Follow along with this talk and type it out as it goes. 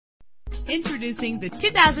Introducing the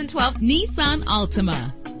 2012 Nissan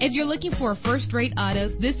Altima. If you're looking for a first-rate auto,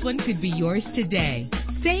 this one could be yours today.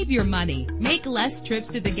 Save your money. Make less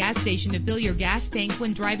trips to the gas station to fill your gas tank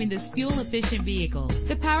when driving this fuel-efficient vehicle.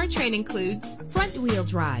 The powertrain includes front-wheel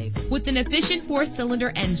drive with an efficient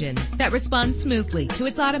 4-cylinder engine that responds smoothly to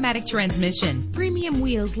its automatic transmission. Premium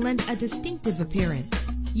wheels lend a distinctive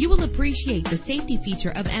appearance. You will appreciate the safety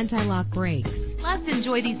feature of anti-lock brakes. Plus,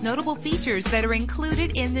 enjoy these notable features that are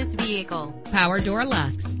included in this vehicle: power door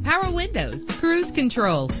locks, power windows, cruise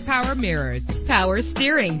control, power mirrors, power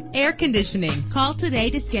steering, air conditioning. Call today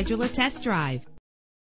to schedule a test drive.